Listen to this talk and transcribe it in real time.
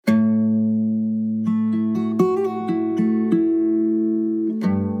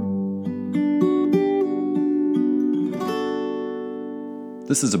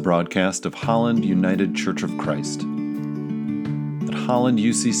This is a broadcast of Holland United Church of Christ. At Holland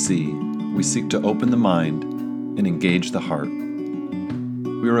UCC, we seek to open the mind and engage the heart.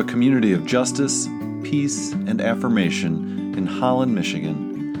 We are a community of justice, peace, and affirmation in Holland,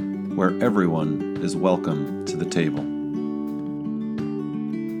 Michigan, where everyone is welcome to the table.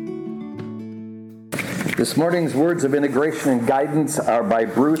 This morning's words of integration and guidance are by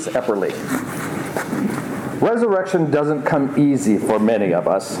Bruce Epperly. Resurrection doesn't come easy for many of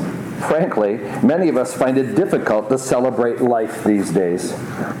us. Frankly, many of us find it difficult to celebrate life these days.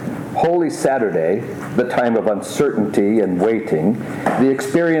 Holy Saturday, the time of uncertainty and waiting, the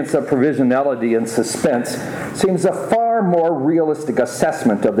experience of provisionality and suspense, seems a far more realistic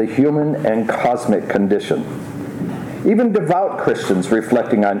assessment of the human and cosmic condition. Even devout Christians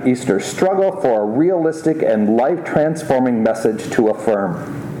reflecting on Easter struggle for a realistic and life-transforming message to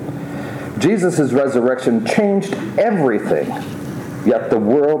affirm. Jesus' resurrection changed everything, yet the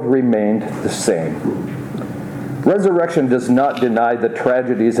world remained the same. Resurrection does not deny the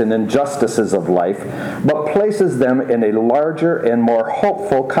tragedies and injustices of life, but places them in a larger and more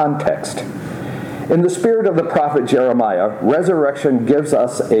hopeful context. In the spirit of the prophet Jeremiah, resurrection gives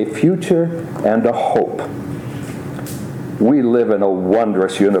us a future and a hope. We live in a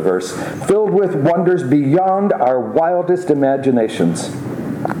wondrous universe, filled with wonders beyond our wildest imaginations.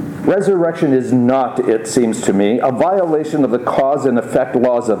 Resurrection is not, it seems to me, a violation of the cause and effect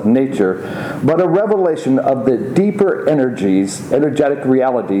laws of nature, but a revelation of the deeper energetic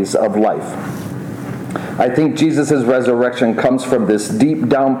realities of life. I think Jesus' resurrection comes from this deep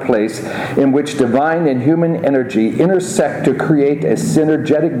down place in which divine and human energy intersect to create a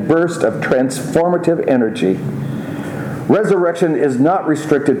synergetic burst of transformative energy. Resurrection is not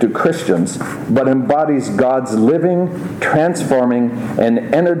restricted to Christians, but embodies God's living, transforming,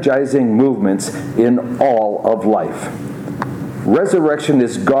 and energizing movements in all of life. Resurrection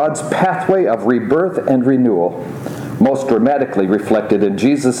is God's pathway of rebirth and renewal, most dramatically reflected in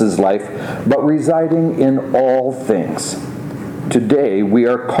Jesus' life, but residing in all things. Today, we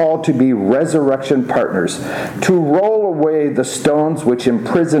are called to be resurrection partners, to roll away the stones which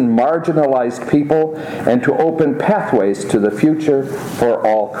imprison marginalized people and to open pathways to the future for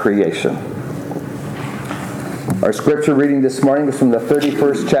all creation. Our scripture reading this morning is from the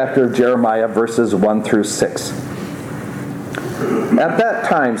 31st chapter of Jeremiah, verses 1 through 6. At that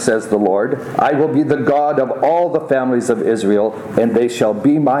time, says the Lord, I will be the God of all the families of Israel, and they shall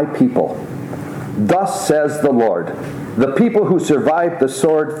be my people. Thus says the Lord, the people who survived the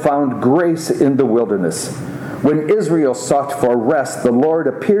sword found grace in the wilderness. When Israel sought for rest, the Lord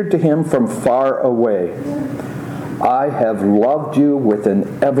appeared to him from far away. I have loved you with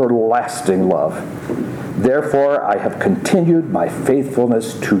an everlasting love. Therefore, I have continued my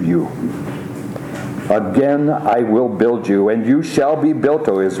faithfulness to you. Again I will build you, and you shall be built,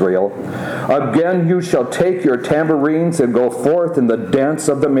 O Israel. Again you shall take your tambourines and go forth in the dance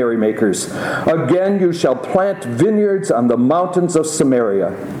of the merrymakers. Again you shall plant vineyards on the mountains of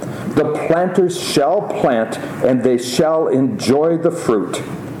Samaria. The planters shall plant, and they shall enjoy the fruit.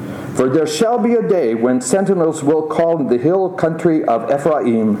 For there shall be a day when sentinels will call in the hill country of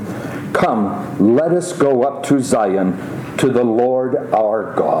Ephraim, Come, let us go up to Zion, to the Lord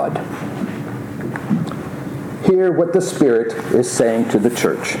our God. Hear what the Spirit is saying to the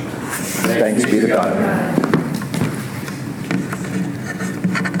church. Thanks be to God.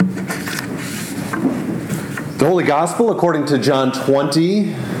 The Holy Gospel according to John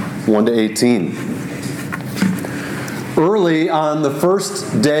 20, 1 to 18. Early on the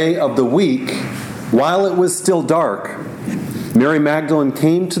first day of the week, while it was still dark, Mary Magdalene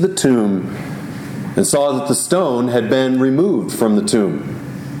came to the tomb and saw that the stone had been removed from the tomb.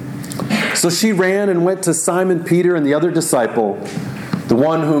 So she ran and went to Simon Peter and the other disciple, the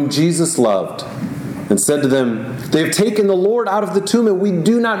one whom Jesus loved, and said to them, They have taken the Lord out of the tomb, and we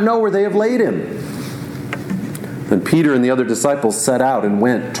do not know where they have laid him. Then Peter and the other disciples set out and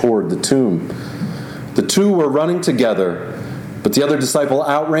went toward the tomb. The two were running together, but the other disciple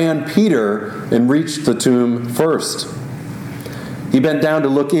outran Peter and reached the tomb first. He bent down to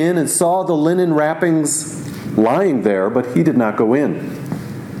look in and saw the linen wrappings lying there, but he did not go in.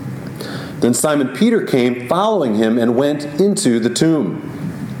 Then Simon Peter came, following him, and went into the tomb.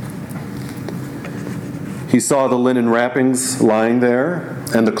 He saw the linen wrappings lying there,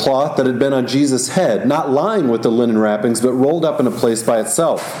 and the cloth that had been on Jesus' head, not lying with the linen wrappings, but rolled up in a place by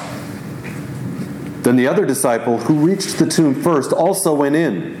itself. Then the other disciple, who reached the tomb first, also went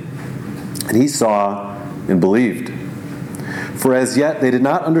in, and he saw and believed. For as yet they did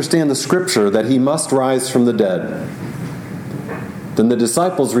not understand the scripture that he must rise from the dead. Then the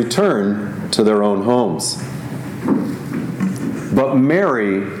disciples returned to their own homes. But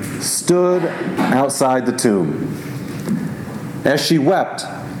Mary stood outside the tomb. As she wept,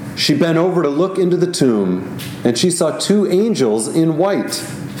 she bent over to look into the tomb, and she saw two angels in white,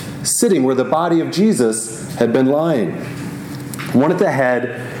 sitting where the body of Jesus had been lying, one at the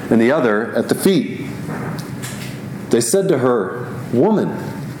head and the other at the feet. They said to her, "Woman,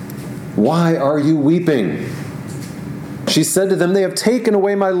 why are you weeping?" She said to them, "They have taken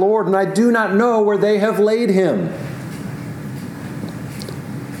away my Lord, and I do not know where they have laid him."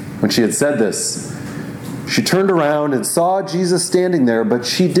 When she had said this, she turned around and saw Jesus standing there, but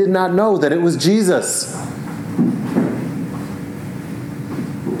she did not know that it was Jesus.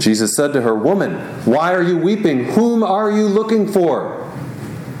 Jesus said to her, "Woman, why are you weeping? Whom are you looking for?"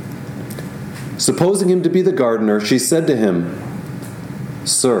 Supposing him to be the gardener, she said to him,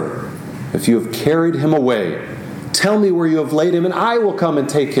 "Sir, if you have carried him away, tell me where you have laid him, and I will come and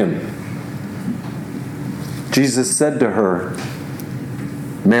take him." Jesus said to her,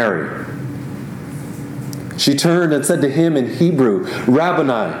 "Mary." She turned and said to him in Hebrew,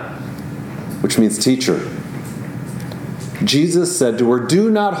 "Rabboni," which means teacher. Jesus said to her,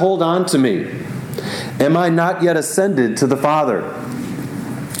 "Do not hold on to me. Am I not yet ascended to the Father?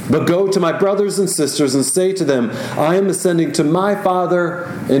 But go to my brothers and sisters and say to them, I am ascending to my Father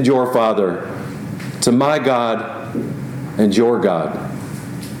and your Father, to my God and your God."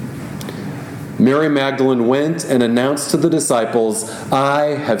 Mary Magdalene went and announced to the disciples,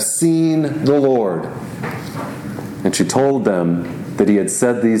 "I have seen the Lord." And she told them that he had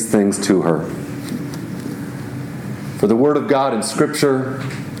said these things to her. For the word of God in Scripture,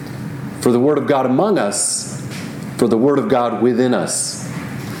 for the word of God among us, for the word of God within us.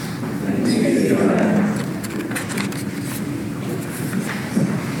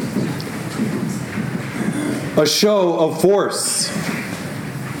 A show of force.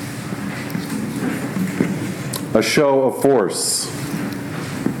 A show of force.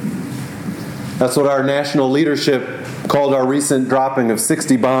 That's what our national leadership called our recent dropping of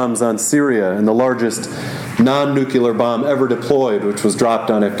 60 bombs on Syria, and the largest non-nuclear bomb ever deployed, which was dropped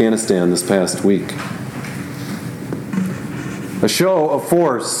on Afghanistan this past week. A show of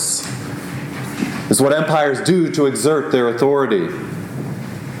force is what empires do to exert their authority.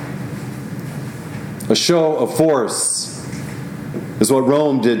 A show of force is what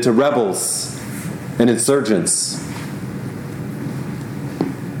Rome did to rebels and insurgents.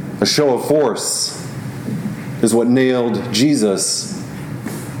 A show of force is what nailed Jesus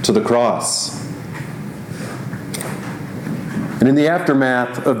to the cross. And in the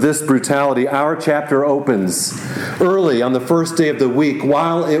aftermath of this brutality, our chapter opens early on the first day of the week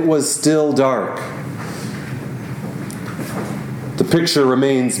while it was still dark. The picture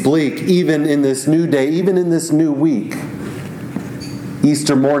remains bleak even in this new day, even in this new week.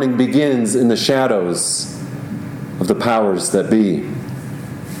 Easter morning begins in the shadows of the powers that be.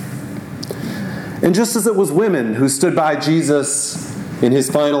 And just as it was women who stood by Jesus in his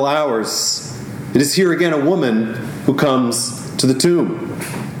final hours, it is here again a woman who comes to the tomb.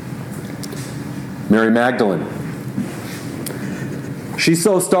 Mary Magdalene. She's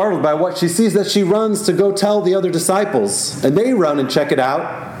so startled by what she sees that she runs to go tell the other disciples, and they run and check it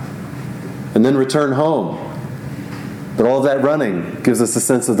out and then return home. But all of that running gives us a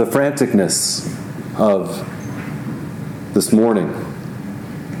sense of the franticness of this morning.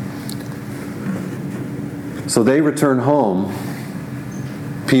 So they return home,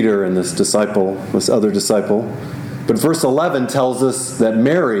 Peter and this other disciple. But verse 11 tells us that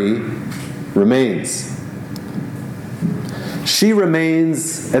Mary remains. She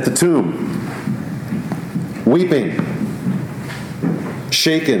remains at the tomb, weeping,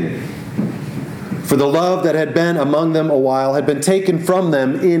 shaken, for the love that had been among them a while had been taken from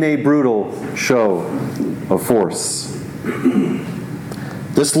them in a brutal show of force.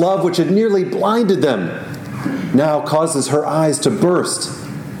 This love which had nearly blinded them now causes her eyes to burst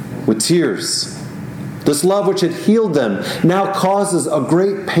with tears. This love which had healed them now causes a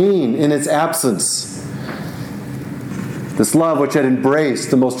great pain in its absence. This love which had embraced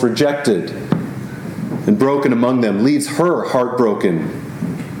the most rejected and broken among them leaves her heartbroken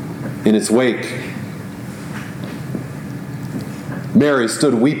in its wake. Mary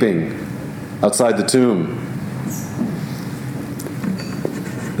stood weeping outside the tomb.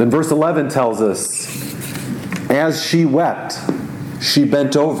 Then verse 11 tells us, as she wept, she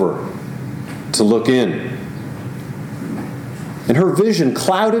bent over to look in. And her vision,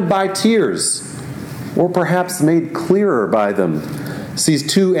 clouded by tears, or perhaps made clearer by them, sees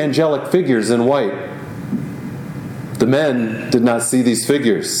two angelic figures in white. The men did not see these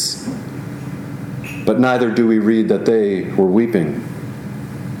figures, but neither do we read that they were weeping.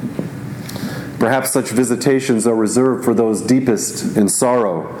 Perhaps such visitations are reserved for those deepest in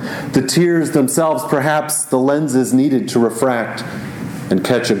sorrow. The tears themselves, perhaps the lenses needed to refract and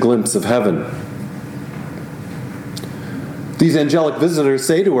catch a glimpse of heaven. These angelic visitors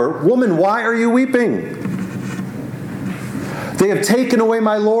say to her, "Woman, why are you weeping? They have taken away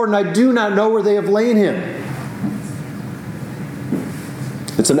my Lord, and I do not know where they have laid him."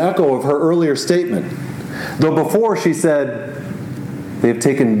 It's an echo of her earlier statement. Though before she said, "They have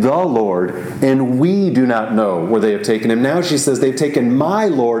taken the Lord, and we do not know where they have taken him." Now she says, "They've taken my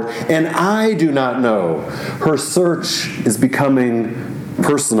Lord, and I do not know." Her search is becoming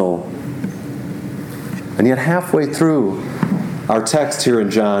personal. And yet halfway through our text here in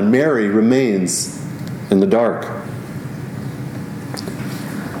John, Mary remains in the dark.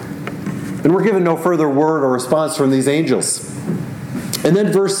 And we're given no further word or response from these angels. And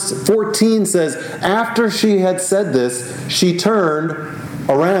then verse 14 says, after she had said this, she turned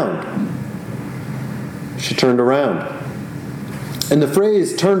around. She turned around. And the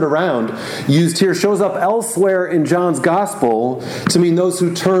phrase "turned around" used here shows up elsewhere in John's gospel to mean those who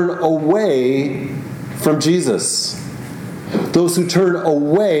turn away from Jesus. Those who turn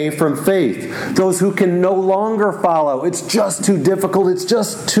away from faith. Those who can no longer follow. It's just too difficult. It's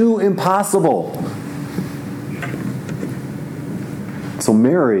just too impossible. So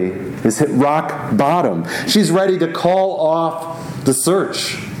Mary has hit rock bottom. She's ready to call off the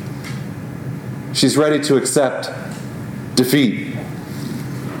search. She's ready to accept defeat.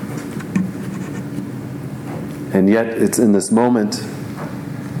 And yet it's in this moment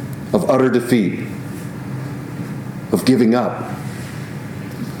of utter defeat, of giving up,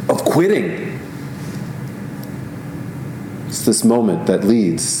 of quitting. It's this moment that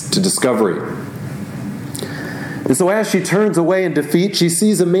leads to discovery. And so as she turns away in defeat, she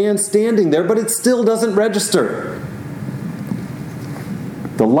sees a man standing there, but it still doesn't register.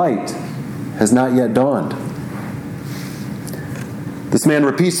 The light has not yet dawned. This man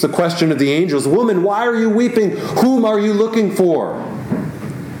repeats the question of the angels, "Woman, why are you weeping? Whom are you looking for?"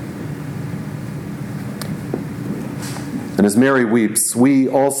 And as Mary weeps, we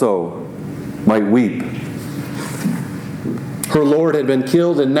also might weep. Her Lord had been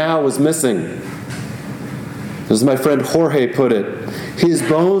killed and now was missing. As my friend Jorge put it, his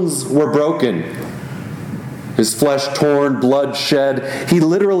bones were broken, his flesh torn, blood shed. He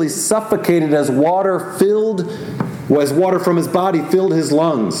literally suffocated as water from his body filled his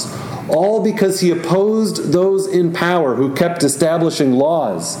lungs, all because he opposed those in power who kept establishing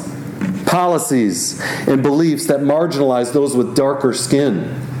laws, policies, and beliefs that marginalized those with darker skin,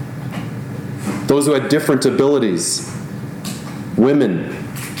 those who had different abilities, women,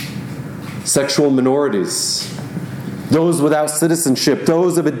 sexual minorities, those without citizenship,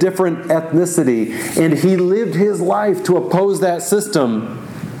 those of a different ethnicity. And he lived his life to oppose that system.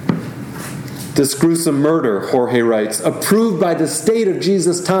 This gruesome murder, Jorge writes, approved by the state of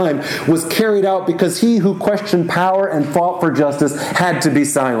Jesus' time, was carried out because he who questioned power and fought for justice had to be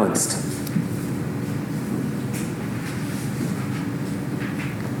silenced.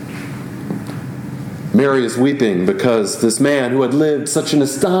 Mary is weeping because this man who had lived such an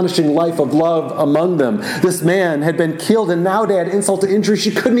astonishing life of love among them, this man had been killed and now to add insult to injury,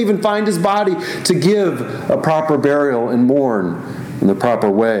 she couldn't even find his body to give a proper burial and mourn in the proper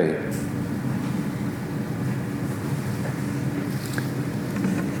way.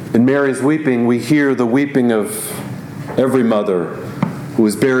 In Mary's weeping, we hear the weeping of every mother who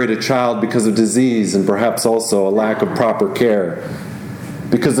has buried a child because of disease and perhaps also a lack of proper care,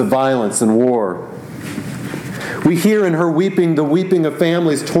 because of violence and war. We hear in her weeping the weeping of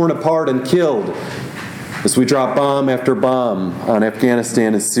families torn apart and killed as we drop bomb after bomb on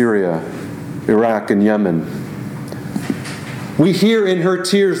Afghanistan and Syria, Iraq and Yemen. We hear in her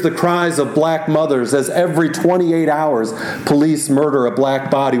tears the cries of black mothers as every 28 hours police murder a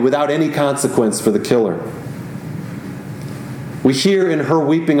black body without any consequence for the killer. We hear in her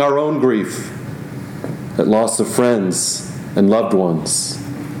weeping our own grief at loss of friends and loved ones,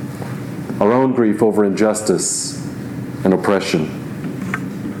 our own grief over injustice and oppression.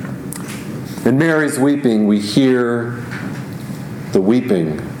 In Mary's weeping, we hear the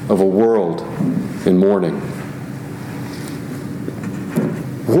weeping of a world in mourning.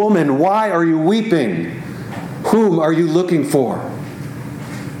 Woman, why are you weeping? Whom are you looking for?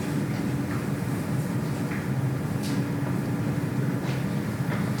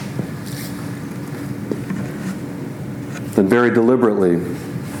 Then very deliberately,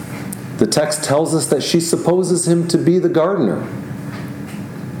 the text tells us that she supposes him to be the gardener.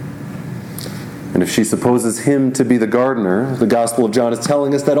 And if she supposes him to be the gardener, the Gospel of John is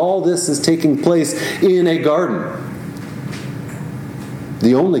telling us that all this is taking place in a garden.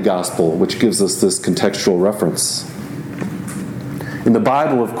 the only gospel which gives us this contextual reference. In the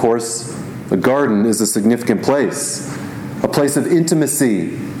Bible, of course, a garden is a significant place, a place of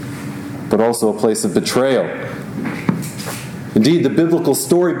intimacy, but also a place of betrayal. Indeed, the biblical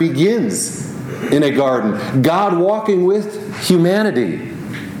story begins in a garden, God walking with humanity,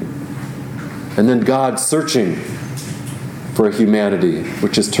 and then God searching for a humanity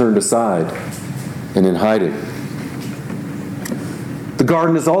which is turned aside and in hiding. The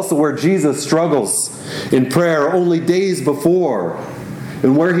garden is also where Jesus struggles in prayer only days before,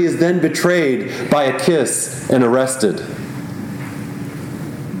 and where he is then betrayed by a kiss and arrested.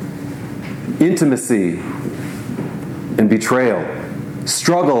 Intimacy and betrayal,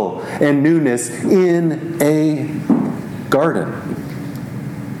 struggle and newness in a garden.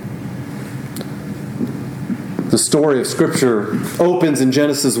 The story of Scripture opens in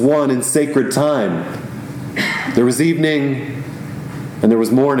Genesis 1 in sacred time. There was evening and there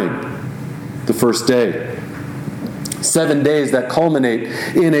was morning, the first day. 7 days that culminate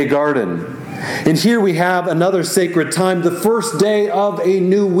in a garden. And here we have another sacred time, the first day of a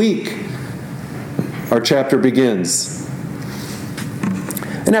new week. Our chapter begins.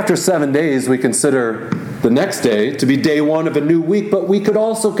 And after 7 days, we consider the next day to be day one of a new week, but we could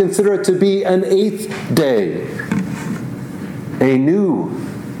also consider it to be an 8th day. A new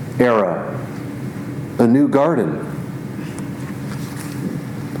era. A new garden.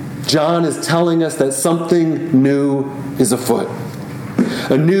 John is telling us that something new is afoot.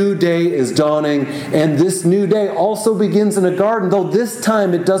 A new day is dawning, and this new day also begins in a garden, though this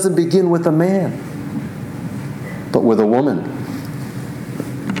time it doesn't begin with a man, but with a woman.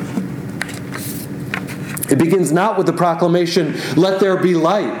 It begins not with the proclamation, "Let there be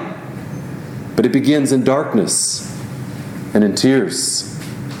light," but it begins in darkness and in tears.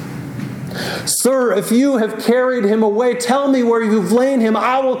 "Sir, if you have carried him away, tell me where you've lain him.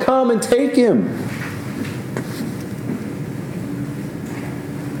 I will come and take him."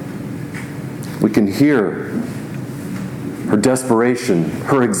 We can hear her desperation,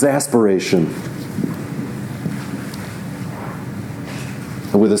 her exasperation.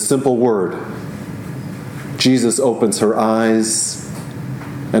 And with a simple word, Jesus opens her eyes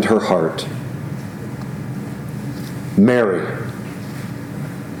and her heart. Mary.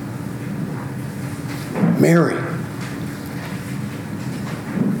 Mary.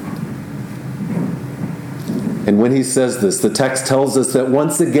 And when he says this, the text tells us that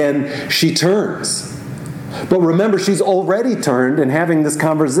once again she turns. But remember, she's already turned and having this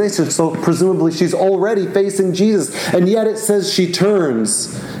conversation, so presumably she's already facing Jesus. And yet it says she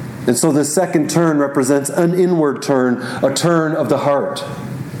turns. And so the second turn represents an inward turn, a turn of the heart.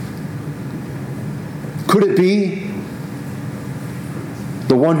 Could it be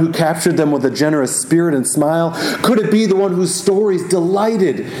the one who captured them with a generous spirit and smile? Could it be the one whose stories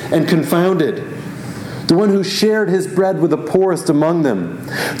delighted and confounded? The one who shared his bread with the poorest among them?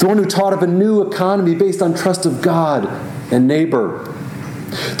 The one who taught of a new economy based on trust of God and neighbor?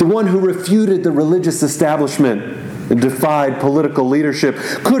 The one who refuted the religious establishment and defied political leadership?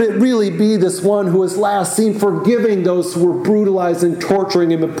 Could it really be this one who was last seen forgiving those who were brutalizing,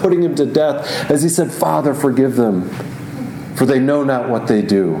 torturing him, and putting him to death as he said, "Father, forgive them, for they know not what they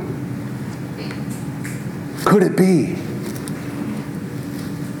do"? Could it be?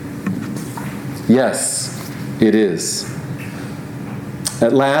 Yes, it is.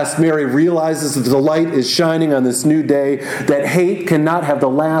 At last, Mary realizes that the light is shining on this new day, that hate cannot have the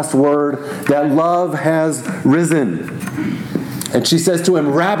last word, that love has risen. And she says to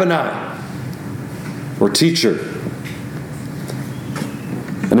him, "Rabboni," or teacher.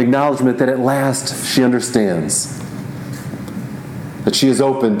 An acknowledgement that at last she understands, that she is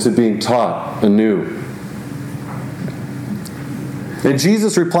open to being taught anew. And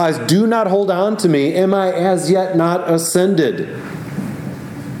Jesus replies, "Do not hold on to me. Am I as yet not ascended?"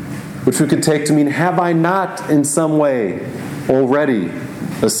 Which we could take to mean, have I not in some way already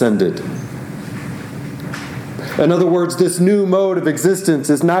ascended? In other words, this new mode of existence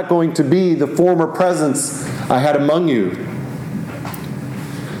is not going to be the former presence I had among you.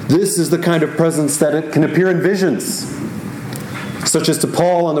 This is the kind of presence that it can appear in visions, such as to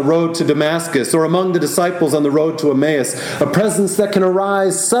Paul on the road to Damascus, or among the disciples on the road to Emmaus, a presence that can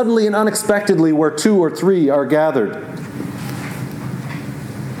arise suddenly and unexpectedly where 2 or 3 are gathered.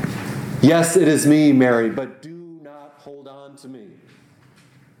 Yes, it is me, Mary, but do not hold on to me.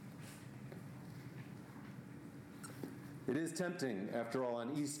 It is tempting, after all, on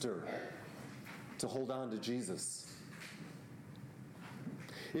Easter to hold on to Jesus.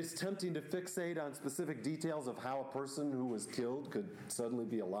 It's tempting to fixate on specific details of how a person who was killed could suddenly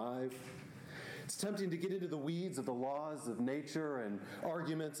be alive. It's tempting to get into the weeds of the laws of nature and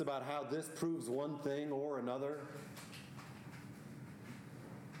arguments about how this proves one thing or another.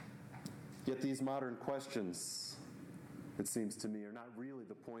 Yet these modern questions, it seems to me, are not really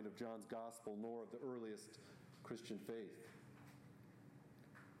the point of John's gospel nor of the earliest Christian faith.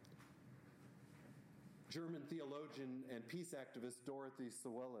 German theologian and peace activist Dorothy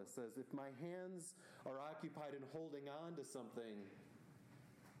Sewella says, "If my hands are occupied in holding on to something,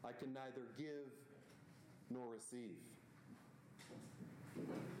 I can neither give nor receive."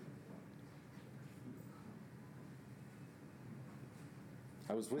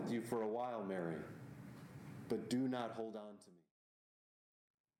 I was with you for a while, Mary, but do not hold on to me.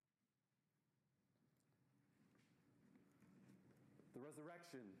 The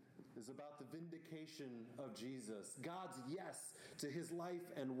resurrection is about the vindication of Jesus, God's yes to his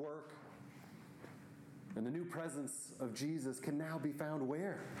life and work. And the new presence of Jesus can now be found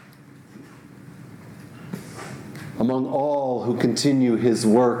where? Among all who continue his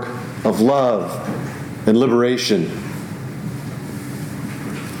work of love and liberation.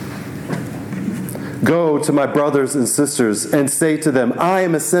 Go to my brothers and sisters and say to them, I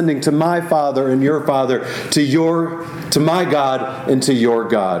am ascending to my Father and your Father, to my God and to your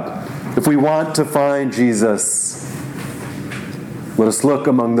God. If we want to find Jesus, let us look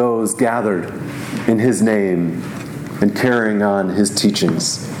among those gathered in his name and carrying on his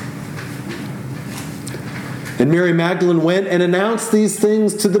teachings. And Mary Magdalene went and announced these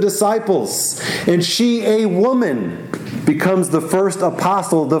things to the disciples. And she, a woman, becomes the first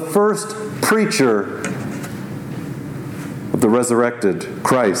apostle, the first preacher of the resurrected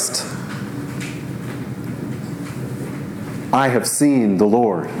Christ. I have seen the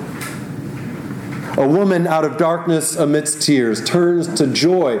Lord. A woman out of darkness amidst tears turns to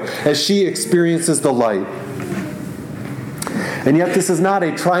joy as she experiences the light. And yet this is not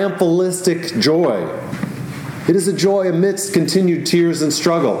a triumphalistic joy. It is a joy amidst continued tears and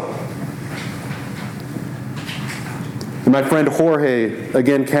struggle. And my friend Jorge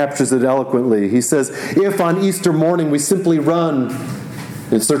again captures it eloquently. He says, if on Easter morning we simply run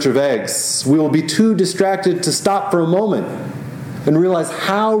in search of eggs, we will be too distracted to stop for a moment and realize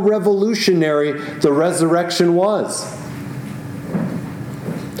how revolutionary the resurrection was.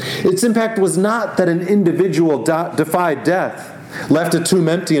 Its impact was not that an individual defied death, left a tomb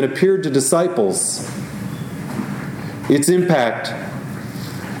empty, and appeared to disciples. Its impact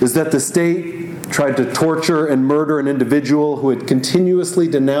is that the state tried to torture and murder an individual who had continuously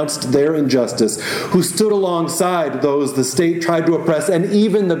denounced their injustice, who stood alongside those the state tried to oppress, and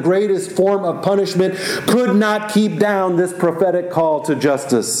even the greatest form of punishment could not keep down this prophetic call to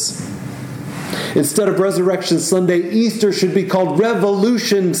justice. Instead of Resurrection Sunday, Easter should be called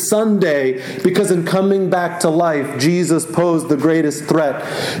Revolution Sunday, because in coming back to life, Jesus posed the greatest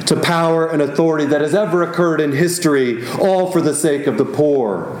threat to power and authority that has ever occurred in history, all for the sake of the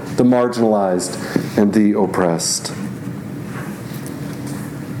poor, the marginalized, and the oppressed.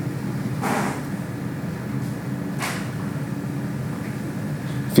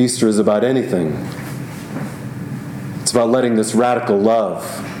 If Easter is about anything, it's about letting this radical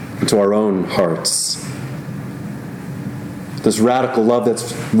love into our own hearts. This radical love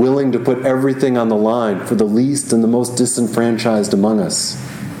that's willing to put everything on the line for the least and the most disenfranchised among us.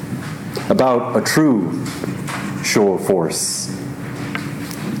 About a true show of force.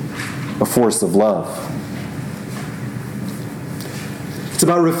 A force of love. It's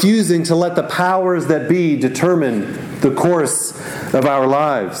about refusing to let the powers that be determine the course of our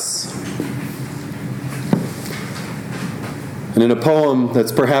lives. And in a poem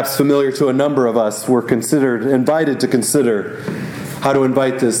that's perhaps familiar to a number of us, we're invited to consider how to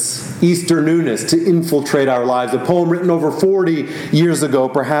invite this Easter newness to infiltrate our lives. A poem written over 40 years ago,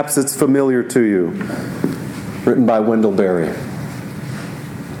 perhaps it's familiar to you, written by Wendell Berry.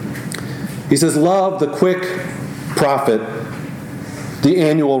 He says, love the quick profit, the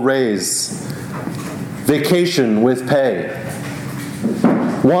annual raise, vacation with pay.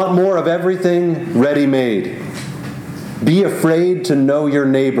 Want more of everything ready-made. Be afraid to know your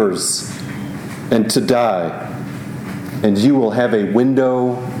neighbors and to die, and you will have a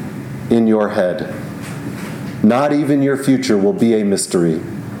window in your head. Not even your future will be a mystery.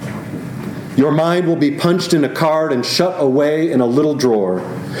 Your mind will be punched in a card and shut away in a little drawer.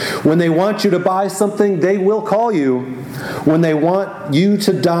 When they want you to buy something, they will call you. When they want you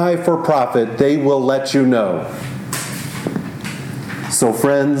to die for profit, they will let you know. So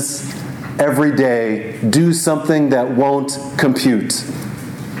friends, every day, do something that won't compute.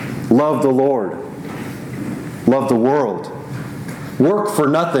 Love the Lord. Love the world. Work for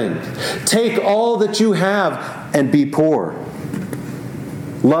nothing. Take all that you have and be poor.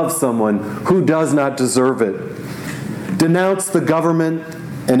 Love someone who does not deserve it. Denounce the government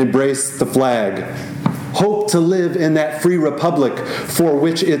and embrace the flag. Hope to live in that free republic for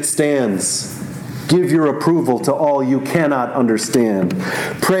which it stands. Give your approval to all you cannot understand.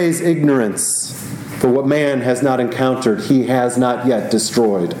 Praise ignorance, for what man has not encountered, he has not yet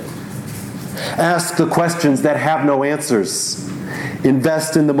destroyed. Ask the questions that have no answers.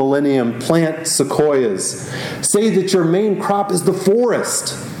 Invest in the millennium, plant sequoias. Say that your main crop is the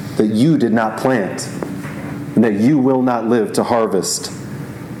forest that you did not plant and that you will not live to harvest.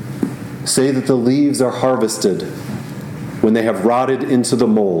 Say that the leaves are harvested when they have rotted into the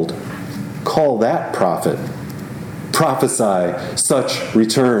mold. Call that prophet. Prophesy such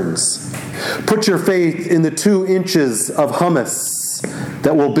returns. Put your faith in the 2 inches of humus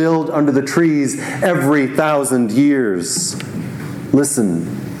that will build under the trees every 1,000 years. Listen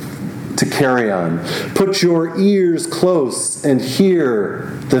to carry on. Put your ears close and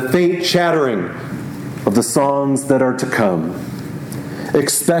hear the faint chattering of the songs that are to come.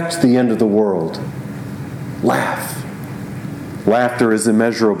 Expect the end of the world. Laugh. Laughter is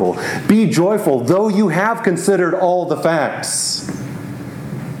immeasurable. Be joyful, though you have considered all the facts.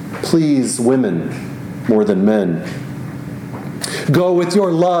 Please women more than men. Go with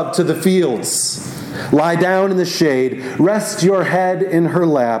your love to the fields. Lie down in the shade. Rest your head in her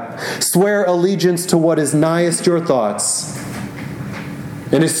lap. Swear allegiance to what is nighest your thoughts.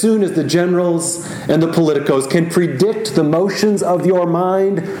 And as soon as the generals and the politicos can predict the motions of your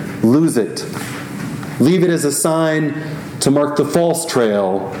mind, lose it. Leave it as a sign to mark the false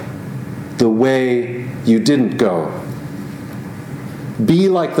trail, the way you didn't go. Be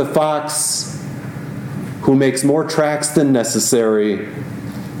like the fox who makes more tracks than necessary,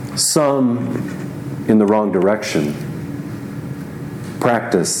 some in the wrong direction.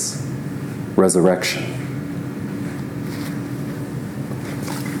 Practice resurrection.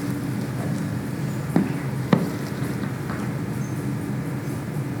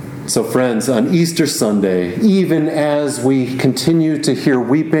 So friends, on Easter Sunday, even as we continue to hear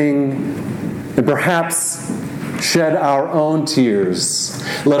weeping and perhaps shed our own tears,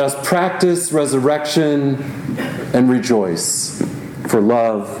 let us practice resurrection and rejoice, for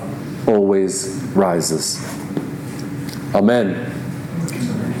love always rises. Amen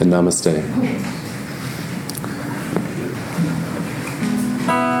and namaste.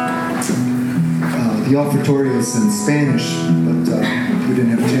 The offertory is in Spanish, but we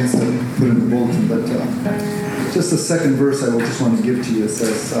didn't have a chance to put it in the bulletin. But just the second verse I just want to give to you. It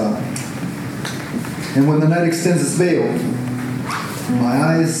says, and when the night extends its veil, my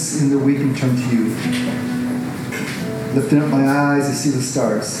eyes in their weeping turn to you. Lifting up my eyes, I see the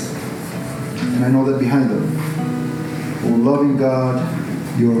stars, and I know that behind them, oh loving God,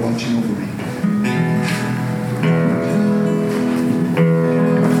 you are watching over me.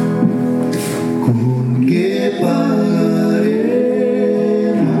 ¿Con qué pagaremos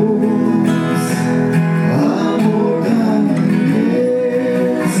amor tan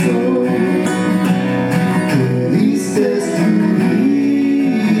inmenso que diste tu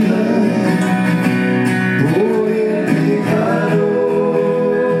vida por el pecado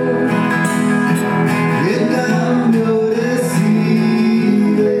y en cambio recibes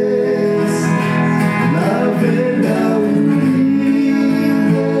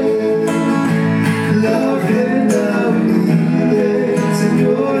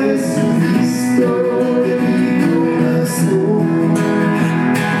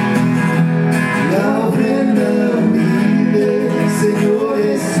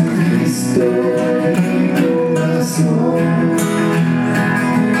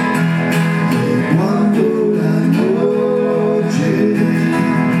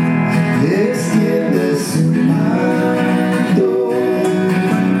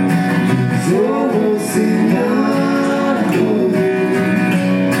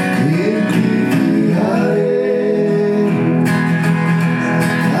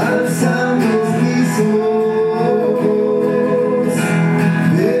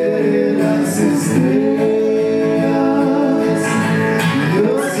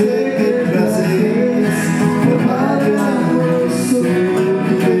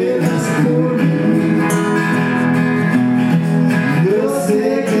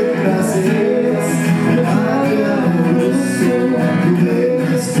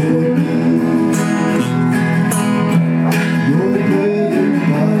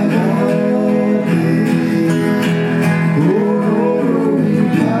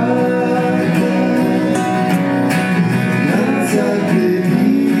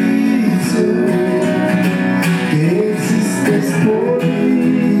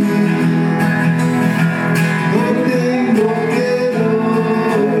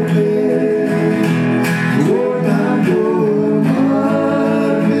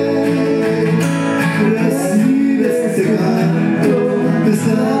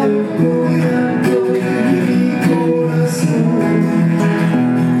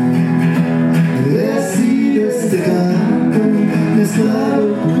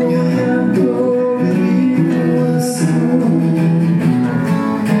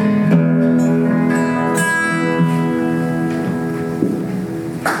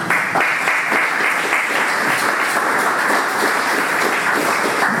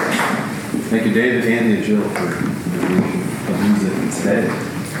Thank you, David, Andy, and Jill, for the reading of music today.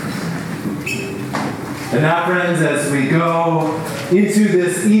 And now, friends, as we go into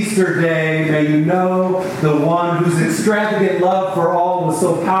this Easter day, may you know the one whose extravagant love for all was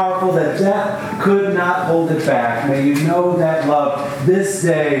so powerful that death could not hold it back. May you know that love this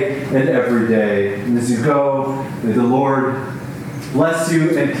day and every day. And as you go, may the Lord bless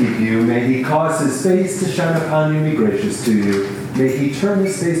you and keep you. May he cause his face to shine upon you and be gracious to you. May he turn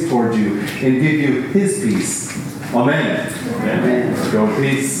his face toward you and give you his peace. Amen. Amen. Let's go in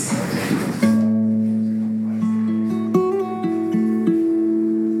peace.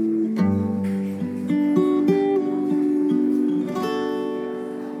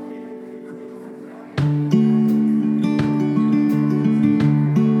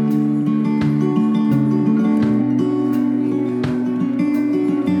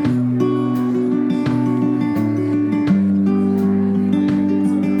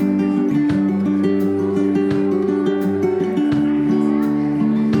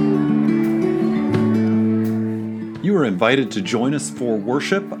 You are invited to join us for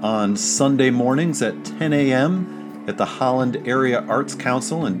worship on Sunday mornings at 10 a.m. at the Holland Area Arts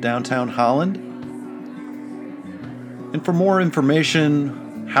Council in downtown Holland. And for more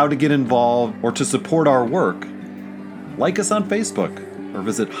information, how to get involved, or to support our work, like us on Facebook or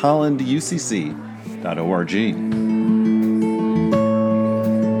visit hollanducc.org.